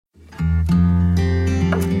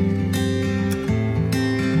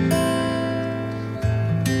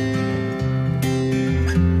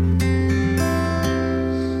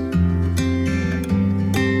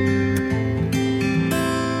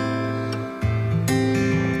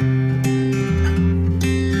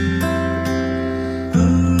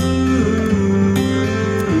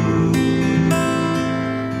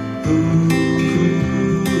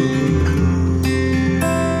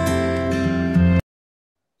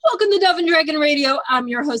Welcome to Dragon Rrra Radio. I'm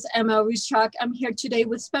your host, M.L.Ruscsak. I'm here today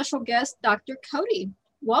with special guest, Dr. Cody.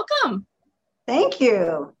 Welcome. Thank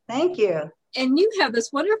you. Thank you. And you have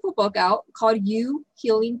this wonderful book out called You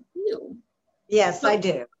Healing You. Yes, I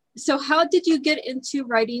do. So how did you get into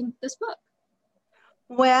writing this book?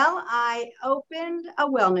 Well, I opened a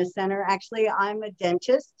wellness center. Actually, I'm a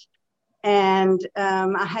dentist, and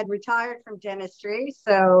I had retired from dentistry.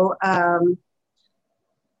 So I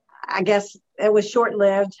guess it was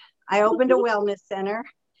short-lived. I opened a wellness center,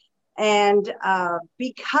 and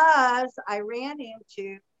because I ran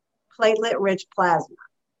into platelet-rich plasma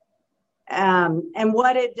and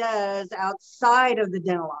what it does outside of the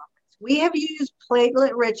dental office. We have used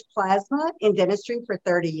platelet-rich plasma in dentistry for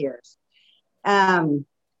 30 years.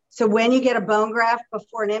 So when you get a bone graft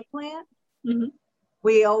before an implant,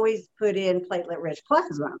 we always put in platelet-rich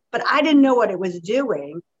plasma, but I didn't know what it was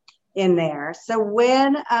doing in there. So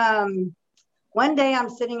when one day I'm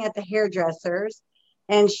sitting at the hairdresser's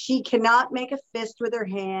and she cannot make a fist with her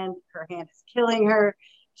hand is killing her.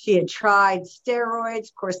 She had tried steroids,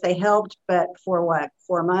 of course they helped, but for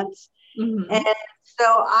 4 months. And so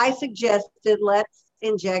I suggested, let's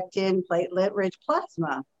inject in platelet-rich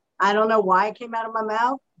plasma. I don't know why it came out of my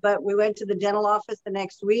mouth, but we went to the dental office the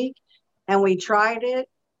next week and we tried it,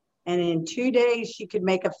 and in 2 days she could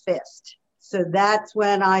make a fist. So that's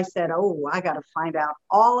when I said, oh, I got to find out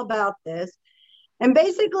all about this. And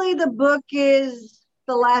basically the book is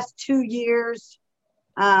the last 2 years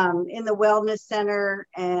in the wellness center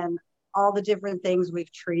and all the different things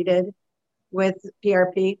we've treated with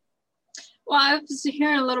PRP. Well, I was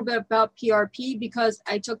hearing a little bit about PRP because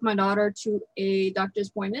I took my daughter to a doctor's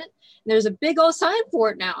appointment. And there's a big old sign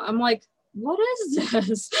for it now. I'm like, what is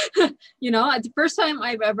this? You know, the first time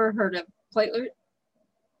I've ever heard of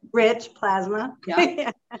rich plasma.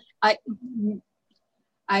 Yeah.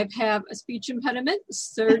 I have a speech impediment.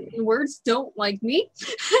 Certain words don't like me.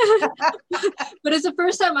 But it's the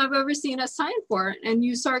first time I've ever seen a sign for it. And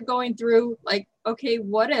you start going through like, okay,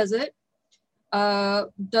 what is it?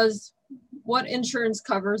 What insurance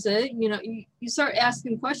covers it? You know, you start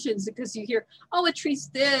asking questions because you hear, oh, it treats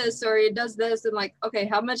this or it does this. And like, okay,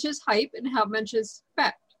 how much is hype and how much is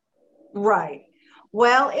fat? Right.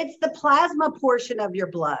 Well, it's the plasma portion of your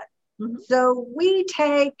blood. So we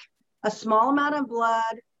take a small amount of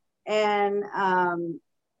blood and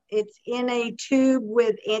it's in a tube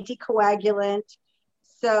with anticoagulant.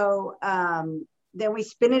 So then we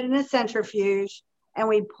spin it in a centrifuge and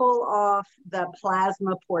we pull off the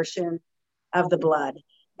plasma portion of the blood.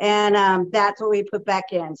 And that's what we put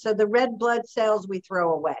back in. So the red blood cells we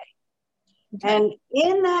throw away. Okay. And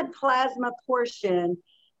in that plasma portion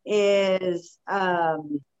is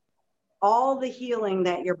all the healing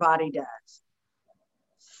that your body does.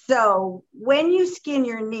 So when you skin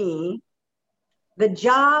your knee, the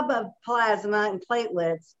job of plasma and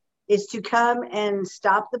platelets is to come and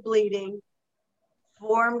stop the bleeding,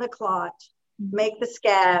 form the clot, make the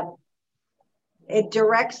scab. It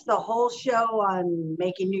directs the whole show on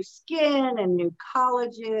making new skin and new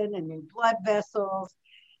collagen and new blood vessels.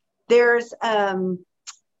 There's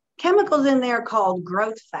chemicals in there called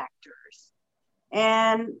growth factors.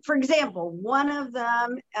 And for example, one of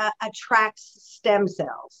them attracts stem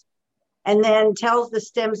cells and then tells the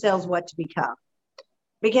stem cells what to become.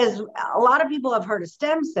 Because a lot of people have heard of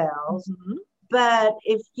stem cells, but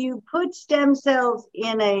if you put stem cells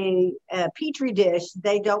in a petri dish,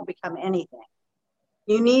 they don't become anything.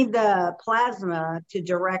 You need the plasma to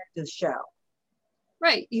direct the show.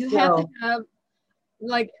 Right. You have to have,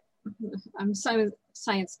 like, I'm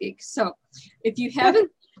science geek. So if you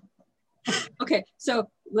haven't, okay, so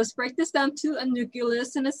let's break this down to a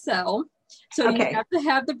nucleus in a cell. So you have to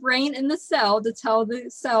have the brain in the cell to tell the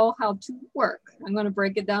cell how to work. I'm going to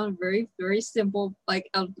break it down very, very simple,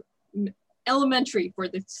 like elementary for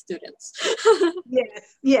the students.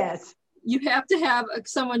 Yes. You have to have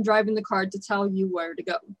someone driving the car to tell you where to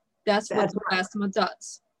go. That's what plasma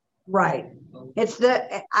does. Right. It's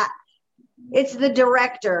the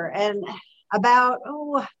director. And about,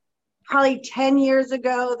 probably 10 years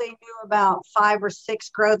ago, they knew about 5 or 6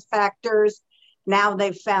 growth factors. Now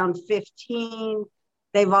they've found 15.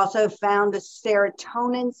 They've also found the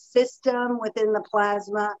serotonin system within the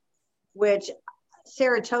plasma. which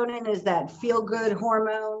serotonin is that feel-good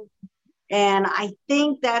hormone. And I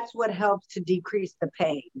think that's what helps to decrease the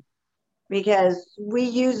pain, because we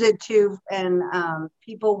use it too, and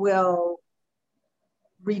people will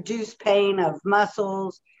reduce pain of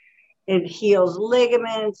muscles. It heals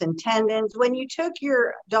ligaments and tendons. When you took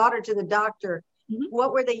your daughter to the doctor,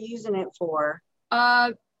 what were they using it for?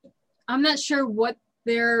 I'm not sure what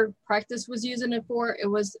their practice was using it for. It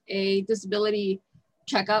was a disability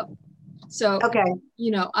checkup. So, okay,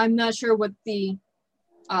 I'm not sure what the,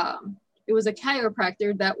 it was a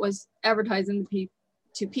chiropractor that was advertising the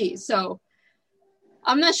P2P. So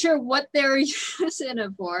I'm not sure what they're using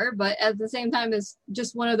it for, but at the same time, it's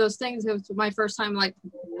just one of those things. It was my first time, like,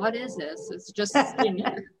 what is this? It's just in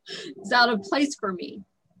here. It's out of place for me.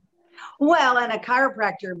 Well, and a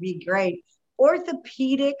chiropractor would be great.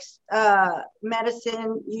 Orthopedics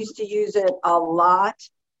medicine used to use it a lot.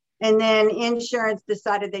 And then insurance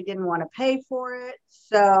decided they didn't want to pay for it.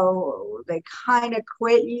 So they kind of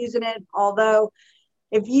quit using it. Although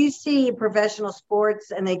if you see professional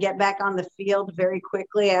sports and they get back on the field very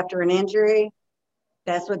quickly after an injury,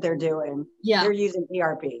 that's what they're doing. Yeah. They're using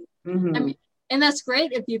PRP. I mean, and that's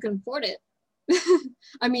great if you can afford it.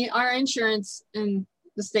 I mean, our insurance in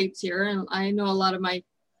the States here, and I know a lot of my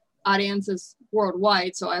audience is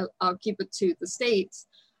worldwide, so I'll keep it to the States.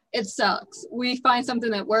 It sucks. We find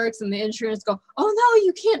something that works and the insurance go, oh no,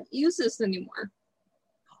 you can't use this anymore.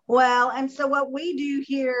 Well, and so what we do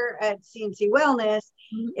here at CNC Wellness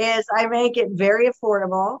is I make it very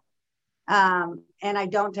affordable, and I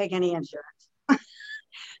don't take any insurance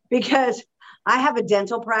because I have a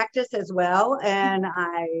dental practice as well, and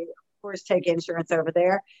I, of course, take insurance over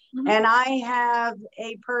there. And I have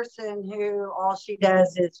a person who all she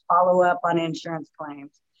does is follow up on insurance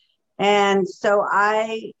claims. And so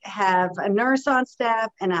I have a nurse on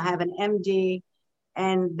staff and I have an MD,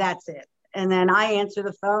 and that's it. And then I answer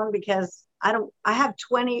the phone because I have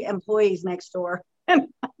 20 employees next door. And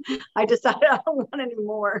I decided I don't want any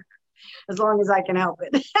more as long as I can help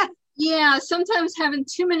it. Yeah, sometimes having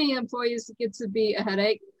too many employees gets to be a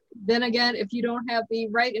headache. Then again, if you don't have the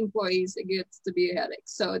right employees, it gets to be a headache.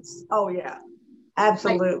 So it's... Oh, yeah,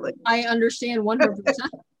 absolutely. I understand 100%.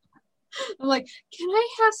 I'm like, can I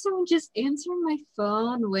have someone just answer my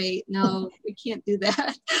phone? Wait, no, we can't do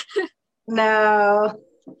that. No,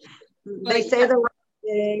 they say the right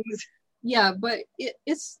things. Yeah, but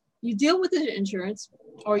it's you deal with the insurance,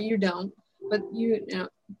 or you don't, but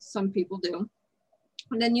some people do.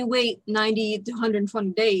 And then you wait 90 to 120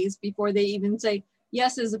 days before they even say,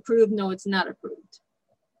 yes, it's approved, no, it's not approved.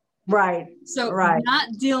 Right. So right.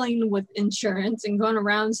 Not dealing with insurance and going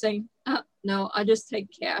around saying, oh, no, I just take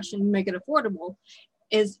cash and make it affordable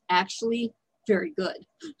is actually very good.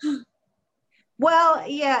 Well,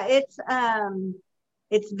 yeah,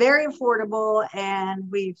 it's very affordable, and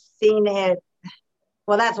we've seen it.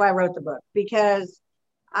 Well, that's why I wrote the book, because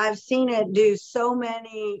I've seen it do so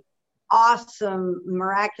many awesome,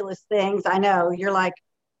 miraculous things. I know you're like,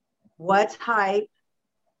 what's hype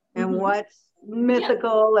and what's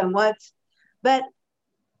mythical and but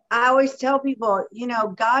I always tell people,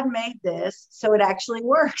 God made this, so it actually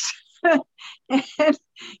works. It's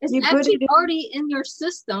actually already in your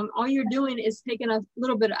system. All you're doing is taking a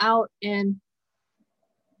little bit out and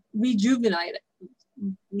rejuvenate it.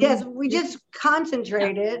 Yes, we just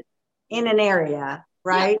concentrate it in an area,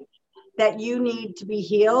 right? That you need to be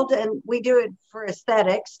healed. And we do it for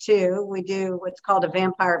aesthetics too. We do what's called a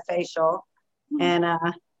vampire facial. And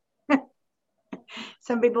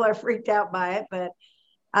some people are freaked out by it, but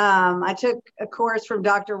I took a course from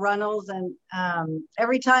Dr. Runnels, and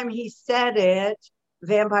every time he said it,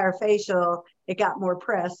 vampire facial, it got more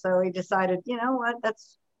press. So he decided, you know what,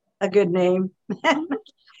 that's a good name.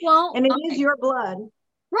 Well, and it is your blood.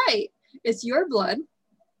 Right. It's your blood.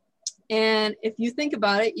 And if you think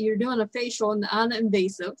about it, you're doing a facial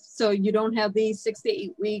non-invasive. So you don't have the 6 to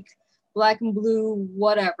 8 week black and blue,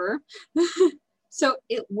 whatever. So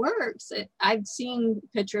it works. I've seen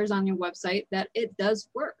pictures on your website that it does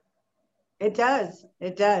work. It does.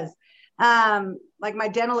 It does. Like my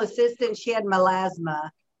dental assistant, she had melasma,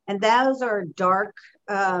 and those are dark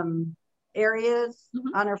areas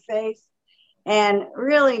on her face. And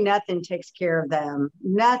really nothing takes care of them.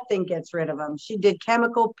 Nothing gets rid of them. She did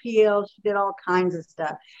chemical peel. She did all kinds of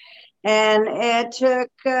stuff. And it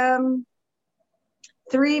took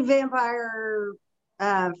 3 vampire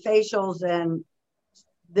facials, and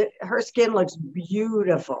her skin looks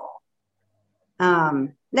beautiful.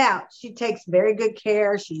 Now, she takes very good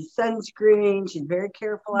care. She's sunscreen. She's very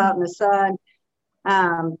careful out in the sun,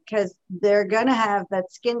 because they're going to have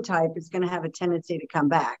that skin type is going to have a tendency to come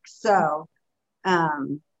back. So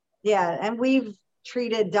Yeah. And we've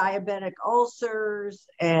treated diabetic ulcers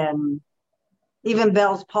and even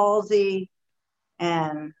Bell's palsy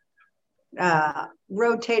and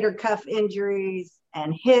rotator cuff injuries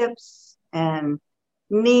and hips and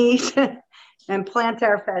knees and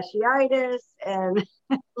plantar fasciitis and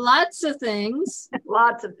lots of things.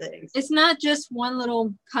 Lots of things. It's not just one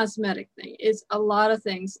little cosmetic thing. It's a lot of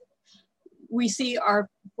things. We see our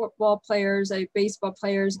football players, baseball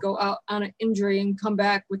players go out on an injury and come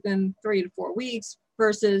back within 3 to 4 weeks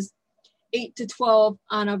versus 8 to 12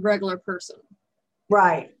 on a regular person.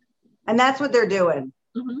 Right. And that's what they're doing.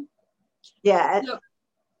 Mm-hmm. Yeah. So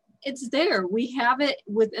it's there. We have it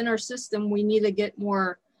within our system. We need to get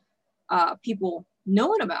more people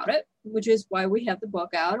knowing about it, which is why we have the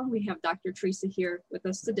book out and we have Dr. Teresa here with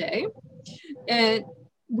us today. And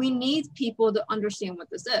we need people to understand what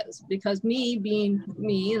this is, because me being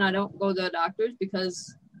me, and I don't go to the doctors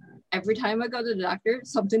because every time I go to the doctor,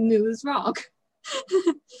 something new is wrong.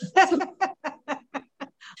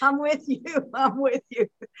 I'm with you.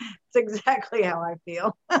 It's exactly how I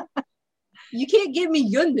feel. You can't give me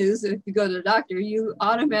good news if you go to the doctor. You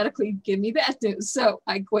automatically give me bad news. So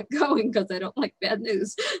I quit going because I don't like bad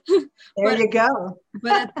news. There you go.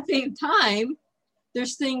 But at the same time,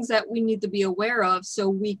 there's things that we need to be aware of so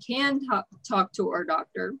we can talk to our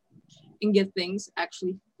doctor and get things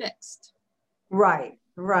actually fixed. Right.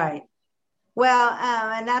 Well,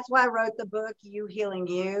 and that's why I wrote the book, You Healing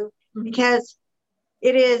You, because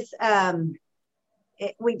it is,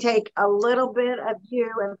 we take a little bit of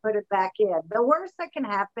you and put it back in. The worst that can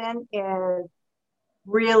happen is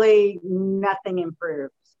really nothing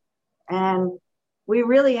improves. And we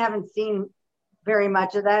really haven't seen very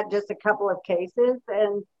much of that, just a couple of cases.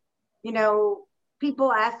 And,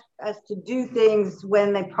 people ask us to do things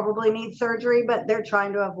when they probably need surgery, but they're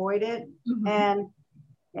trying to avoid it. Mm-hmm. And,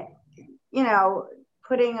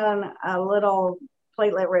 putting on a little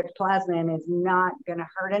platelet-rich plasma in is not going to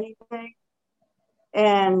hurt anything.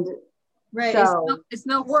 And right, so it's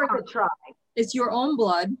not worth a try. It's your own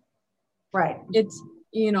blood. Right. It's,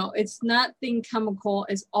 it's not thing chemical.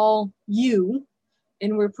 It's all you.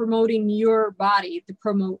 And we're promoting your body to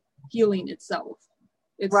promote healing itself.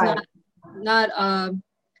 It's right. not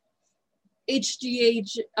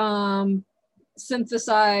HGH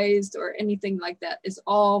synthesized or anything like that. It's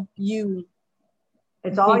all you.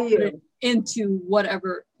 It's all you. Into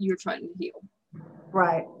whatever you're trying to heal.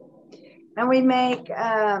 Right. And we make,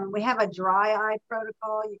 we have a dry eye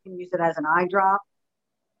protocol. You can use it as an eye drop.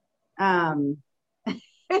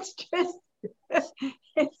 It's just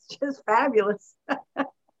fabulous.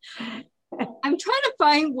 I'm trying to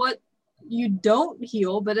find what you don't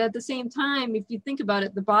heal, but at the same time, if you think about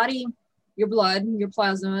it, the body, your blood, your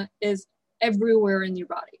plasma is everywhere in your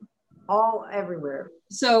body. All everywhere.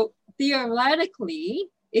 So theoretically,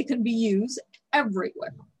 it can be used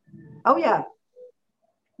everywhere. Oh, yeah.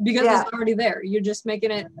 Because it's already there. You're just making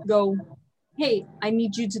it go, hey, I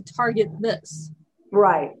need you to target this.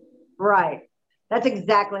 Right. That's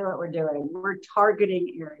exactly what we're doing. We're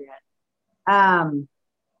targeting areas.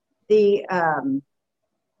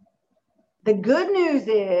 The good news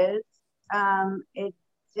is it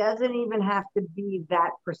doesn't even have to be that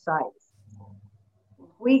precise.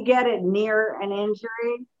 We get it near an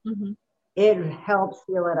injury, mm-hmm. It helps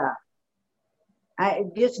heal it up.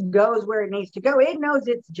 It just goes where it needs to go. It knows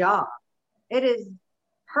its job. It is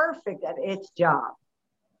perfect at its job.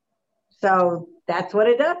 So that's what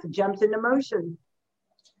it does. It jumps into motion.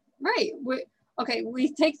 Right.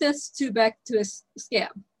 We take this back to a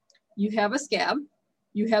scab. You have a scab.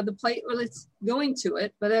 You have the platelets going to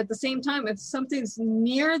it. But at the same time, if something's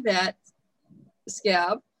near that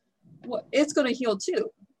scab, it's going to heal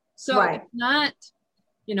too. So It's not,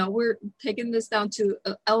 we're taking this down to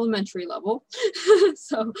an elementary level.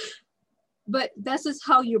 But this is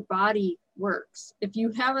how your body works. If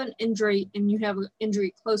you have an injury and you have an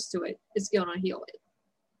injury close to it, it's going to heal it.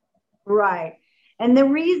 Right. And the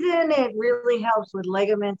reason it really helps with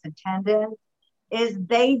ligaments and tendons is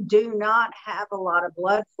they do not have a lot of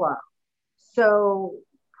blood flow. So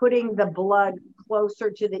putting the blood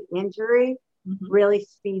closer to the injury mm-hmm. really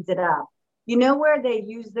speeds it up. You know where they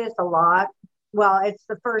use this a lot? Well, it's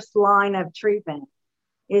the first line of treatment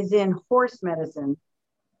is in horse medicine.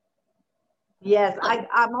 Yes,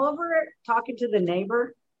 I'm over talking to the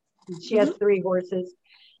neighbor. She has 3 horses.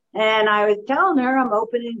 And I was telling her I'm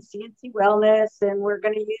opening CNC Wellness and we're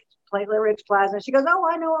going to use platelet-rich plasma. She goes, oh,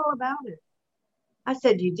 I know all about it. I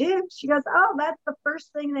said, you do? She goes, oh, that's the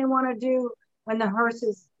first thing they want to do when the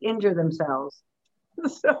horses injure themselves.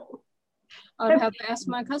 So I'd have to ask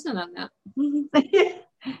my cousin on that.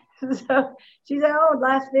 So she said, oh,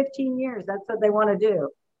 last 15 years, that's what they want to do.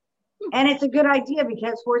 And it's a good idea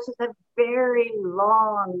because horses have very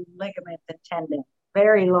long ligaments and tendons,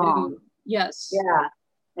 very long. Yes. Yeah.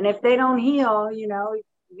 And if they don't heal, you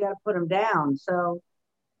got to put them down. So.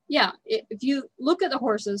 Yeah. If you look at the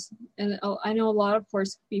horses, and I know a lot of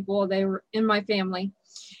horse people, they were in my family.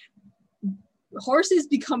 Horses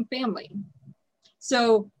become family.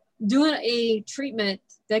 So doing a treatment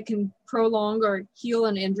that can prolong or heal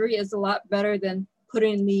an injury is a lot better than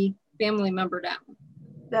putting the family member down.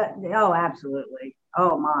 Absolutely.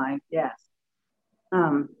 Oh my, yes.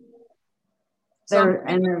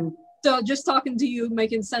 So just talking to you,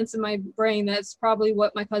 making sense in my brain, that's probably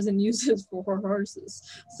what my cousin uses for her horses.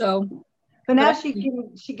 So, but now she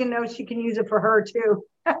can know she can use it for her too.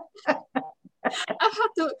 I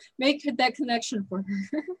have to make that connection for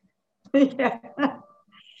her. Yeah.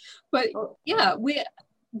 But yeah,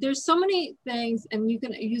 there's so many things, and you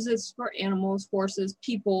can use this for animals, horses,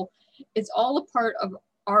 people. It's all a part of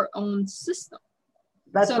our own system.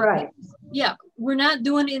 That's right. Yeah, we're not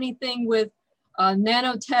doing anything with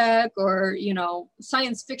nanotech or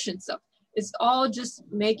science fiction stuff. It's all just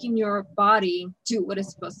making your body do what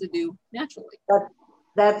it's supposed to do naturally.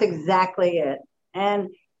 That's exactly it. And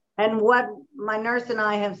what my nurse and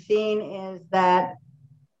I have seen is that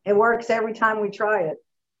it works every time we try it.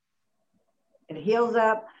 It heals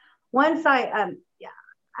up. Once I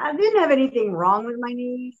didn't have anything wrong with my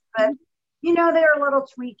knees, but they're a little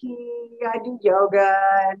tweaky. I do yoga,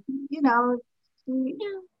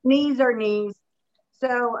 knees are knees.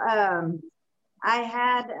 So I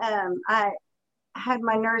had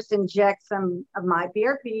my nurse inject some of my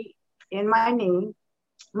PRP in my knee,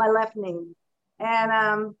 my left knee.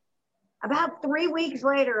 And about 3 weeks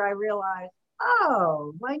later, I realized,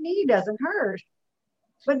 oh, my knee doesn't hurt.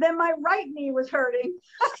 But then my right knee was hurting.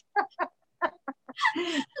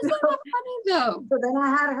 It's not funny though. So then I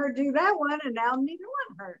had her do that one, and now neither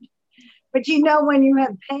one hurt. But when you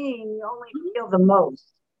have pain, you only feel the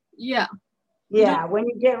most. Yeah. Yeah. When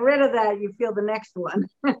you get rid of that, you feel the next one.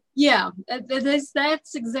 Yeah,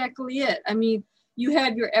 that's exactly it. I mean, you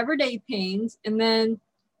have your everyday pains, and then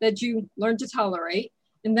that you learn to tolerate.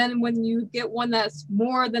 And then when you get one that's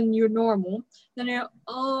more than your normal, then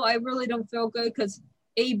I really don't feel good because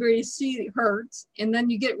A, B, C hurts, and then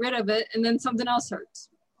you get rid of it, and then something else hurts.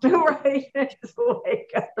 Right.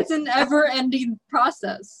 It's an ever-ending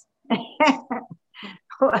process.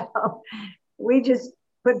 Well, we just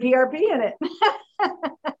put PRP in it.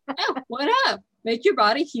 Yeah, why not? Make your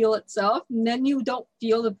body heal itself, and then you don't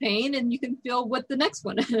feel the pain, and you can feel what the next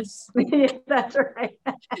one is. Yeah, that's right.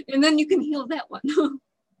 And then you can heal that one.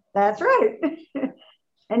 That's right.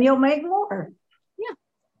 And you'll make more. Yeah.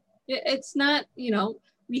 It's not,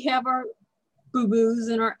 we have our boo-boos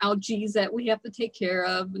and our ouchies that we have to take care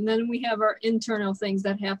of. And then we have our internal things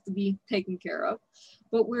that have to be taken care of.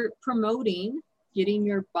 But we're promoting getting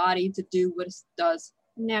your body to do what it does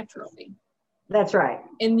naturally. That's right.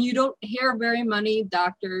 And you don't hear very many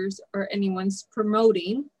doctors or anyone's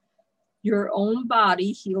promoting your own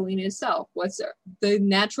body healing itself. What's the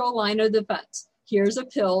natural line of defense? Here's a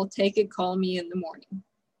pill, take it, call me in the morning.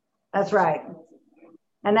 That's right.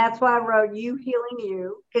 And that's why I wrote You Healing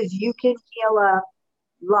You, because you can heal up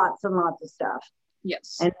lots and lots of stuff.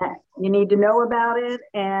 Yes. And you need to know about it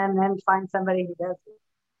and then find somebody who does it.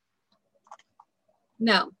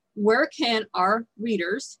 Now, where can our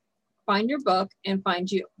readers find your book and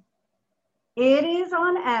find you? It is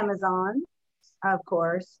on Amazon, of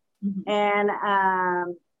course. Mm-hmm.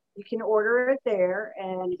 And you can order it there.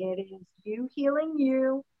 And it is You Healing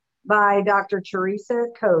You by Dr.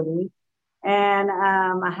 Cody. And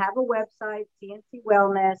I have a website, CNC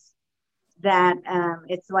Wellness, that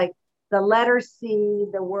it's like the letter C,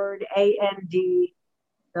 the word AND, the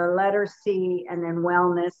letter C, and then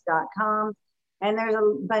wellness.com. And there's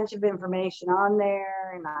a bunch of information on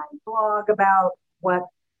there. And I blog about what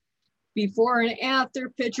before and after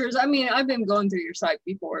pictures. I mean, I've been going through your site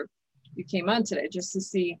before you came on today just to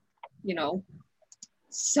see,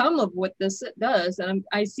 some of what this does. And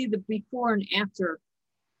I see the before and after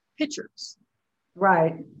pictures.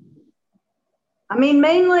 Right. I mean,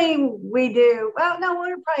 mainly we do,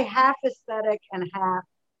 we're probably half aesthetic and half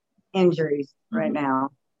injuries right now.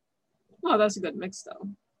 Oh, that's a good mix though.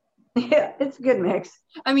 Yeah, it's a good mix.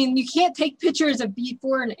 I mean, you can't take pictures of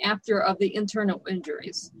before and after of the internal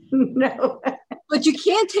injuries. No. But you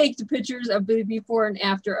can take the pictures of the before and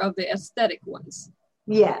after of the aesthetic ones.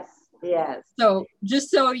 Yes. So just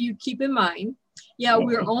so you keep in mind,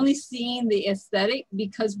 we're only seeing the aesthetic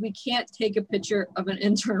because we can't take a picture of an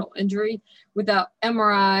internal injury without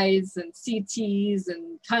MRIs and CTs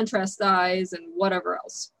and contrast eyes and whatever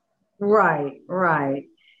else. Right.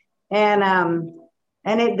 And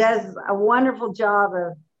And it does a wonderful job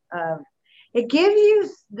of it gives you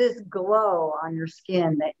this glow on your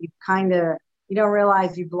skin that you don't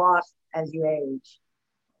realize you've lost as you age.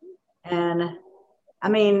 And I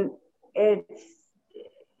mean, you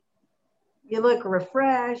look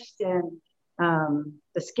refreshed, and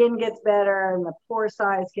the skin gets better, and the pore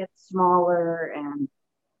size gets smaller, and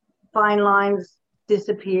fine lines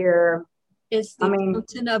disappear. It's the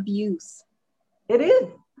fountain of youth. It is.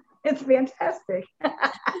 It's fantastic.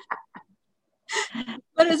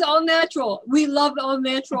 But it's all natural. We love all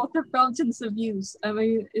natural fountains of youth. I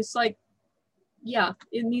mean, it's like, yeah,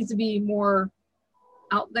 it needs to be more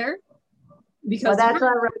out there. Because that's why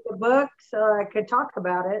I wrote the book, so I could talk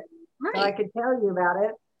about it. Right. So I could tell you about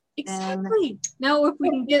it. Exactly. Now, if we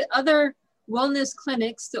can get other wellness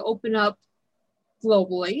clinics to open up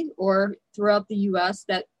globally or throughout the U.S.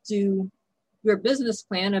 that do your business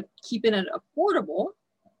plan of keeping it affordable,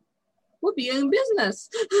 we'll be in business.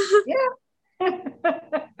 Yeah.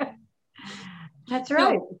 That's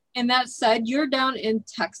right. So, and that said, you're down in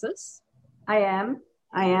Texas. I am.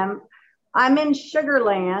 I'm in Sugar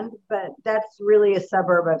Land, but that's really a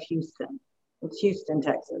suburb of Houston. It's Houston,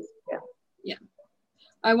 Texas. Yeah. Yeah.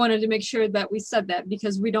 I wanted to make sure that we said that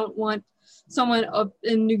because we don't want someone up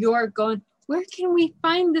in New York going, where can we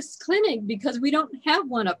find this clinic? Because we don't have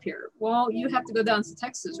one up here. Well, you have to go down to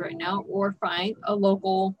Texas right now or find a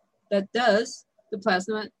local that does the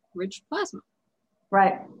plasma-rich plasma.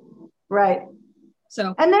 Right.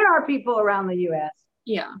 So, and there are people around the U.S.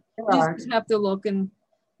 Yeah. You just have to look and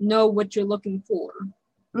know what you're looking for.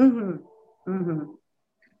 Mm-hmm.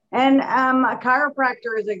 And a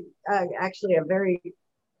chiropractor is actually a very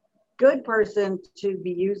good person to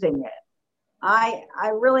be using it. I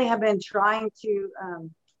really have been trying to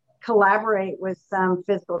collaborate with some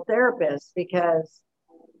physical therapists because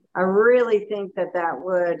I really think that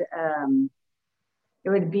would it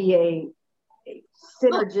would be a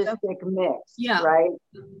synergistic mix. Yeah. Right.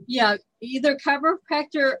 Yeah. Either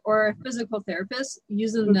chiropractor or a physical therapist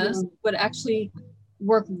using this would actually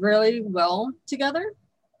work really well together.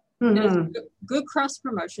 It's good cross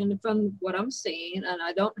promotion from what I'm seeing, and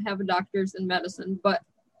I don't have a doctor's in medicine, but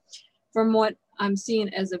from what I'm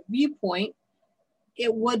seeing as a viewpoint,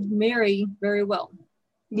 it would marry very well.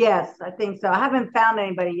 Yes, I think so. I haven't found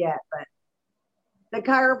anybody yet, but the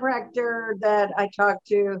chiropractor that I talked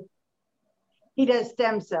to, he does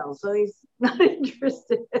stem cells, so he's not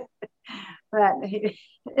interested. But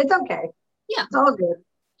it's okay. Yeah, it's all good.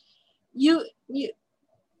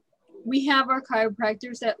 We have our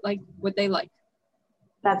chiropractors that like what they like.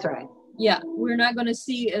 That's right. Yeah, we're not going to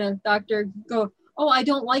see a doctor go, oh, I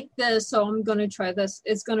don't like this, so I'm going to try this.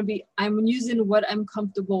 It's going to be, I'm using what I'm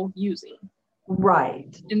comfortable using.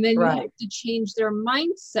 Right. And then you have to change their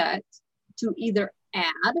mindset to either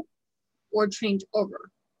add or change over.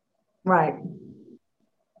 Right.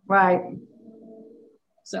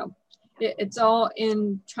 So it's all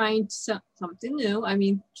in trying something new. I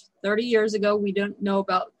mean, 30 years ago, we didn't know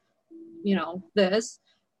about this.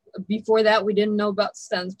 Before that, we didn't know about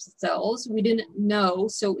stem cells. We didn't know.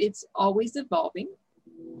 So it's always evolving.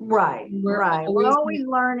 Right. We're always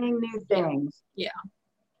learning new things. Yeah.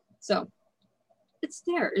 So it's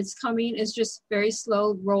there. It's coming. It's just very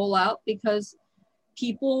slow rollout because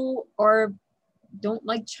people don't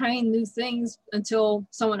like trying new things until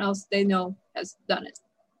someone else they know has done it.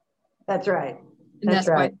 That's right. And that's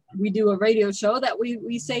why we do a radio show that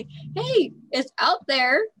we say, hey, it's out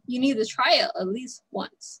there. You need to try it at least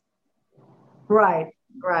once. Right.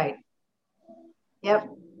 Yep.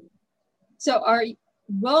 So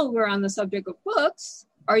we're on the subject of books.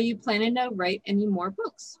 Are you planning to write any more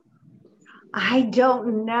books? I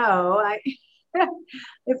don't know.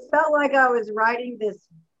 It felt like I was writing this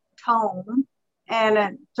tome, and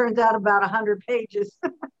it turns out about 100 pages.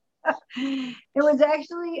 It was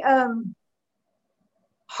actually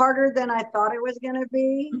harder than I thought it was going to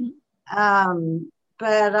be.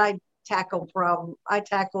 But I tackled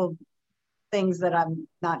things that I'm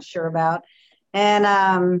not sure about.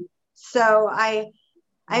 And so I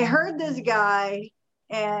heard this guy,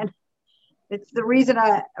 and it's the reason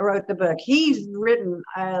I wrote the book. He's written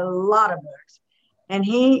a lot of books, and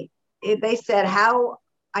they said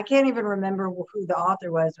I can't even remember who the author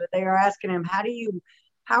was, but they were asking him, how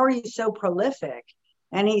are you so prolific?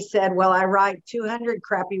 And he said, well, I write 200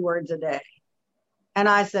 crappy words a day. And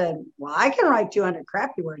I said, well, I can write 200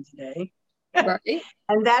 crappy words a day. Right.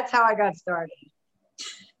 And that's how I got started.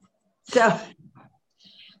 So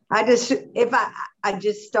I just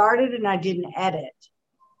started and I didn't edit.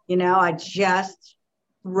 I just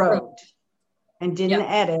wrote and didn't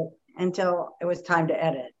edit until it was time to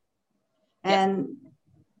edit. And,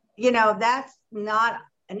 not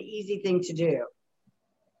an easy thing to do.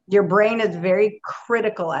 Your brain is very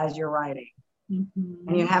critical as you're writing,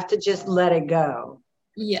 and you have to just let it go.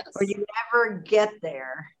 Yes. Or you never get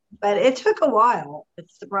there. But it took a while.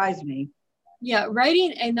 It surprised me. Yeah,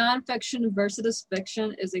 writing a nonfiction versus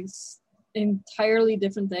fiction is entirely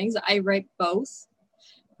different things. I write both.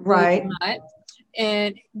 Right.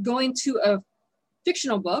 And going to a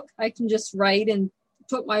fictional book, I can just write and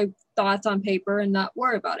put my thoughts on paper and not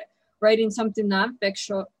worry about it. Writing something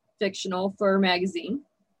fictional for a magazine,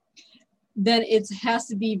 then it has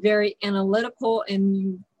to be very analytical, and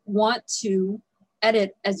you want to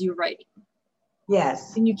edit as you're writing.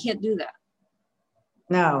 Yes. And you can't do that.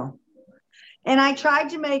 No. And I tried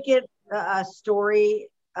to make it a story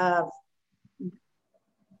of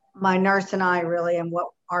my nurse and I, really, and what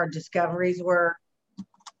our discoveries were,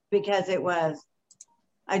 because it was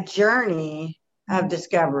a journey of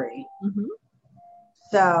discovery. Mm-hmm.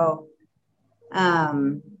 So,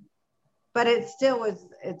 but it still was,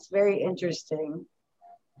 it's very interesting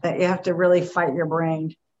that you have to really fight your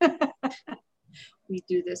brain. We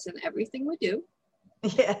do this in everything we do.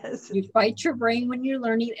 Yes. You fight your brain when you're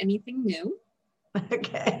learning anything new.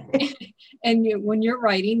 Okay. And when you're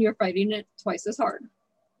writing, you're fighting it twice as hard.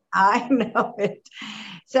 I know it.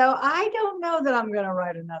 So I don't know that I'm going to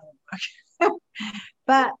write another book.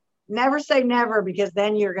 But never say never, because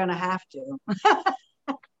then you're going to have to.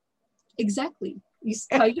 Exactly. You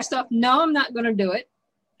tell yourself, no, I'm not going to do it.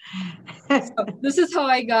 So this is how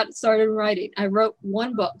I got started writing. I wrote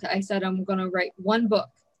one book. I said, I'm going to write one book.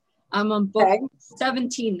 I'm on book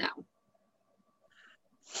 17 now.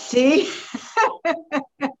 See?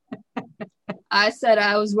 I said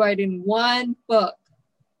I was writing one book.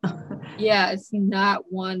 Yeah, it's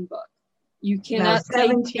not one book. You cannot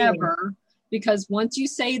say never, because once you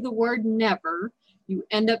say the word never, you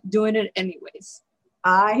end up doing it anyways.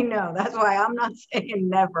 I know. That's why I'm not saying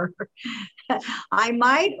never. I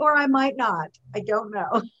might or I might not. I don't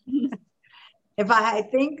know. If I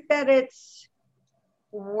think that it's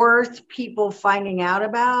worth people finding out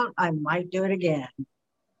about, I might do it again.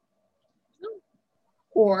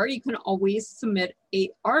 Or you can always submit an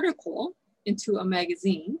article into a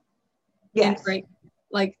magazine. Yes. And write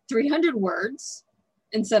like 300 words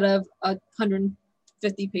instead of a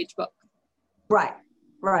 150-page book. Right.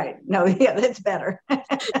 Right. No, yeah, that's better.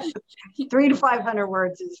 300 to 500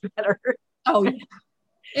 words is better. Oh, yeah.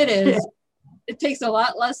 It is. Yeah. It takes a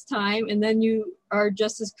lot less time, and then you are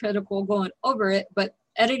just as critical going over it. But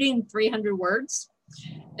editing 300 words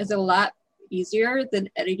is a lot easier than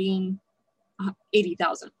editing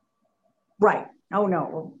 80,000. Right. Oh,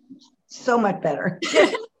 no. So much better.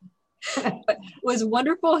 But it was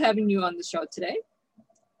wonderful having you on the show today.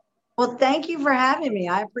 Well, thank you for having me.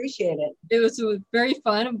 I appreciate it. It was very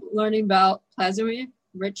fun learning about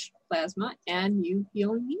plasma-rich plasma and you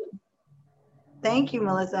healing you. Thank you,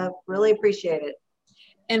 Melissa. Really appreciate it.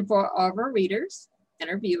 And for all of our readers and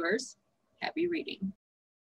our viewers, happy reading.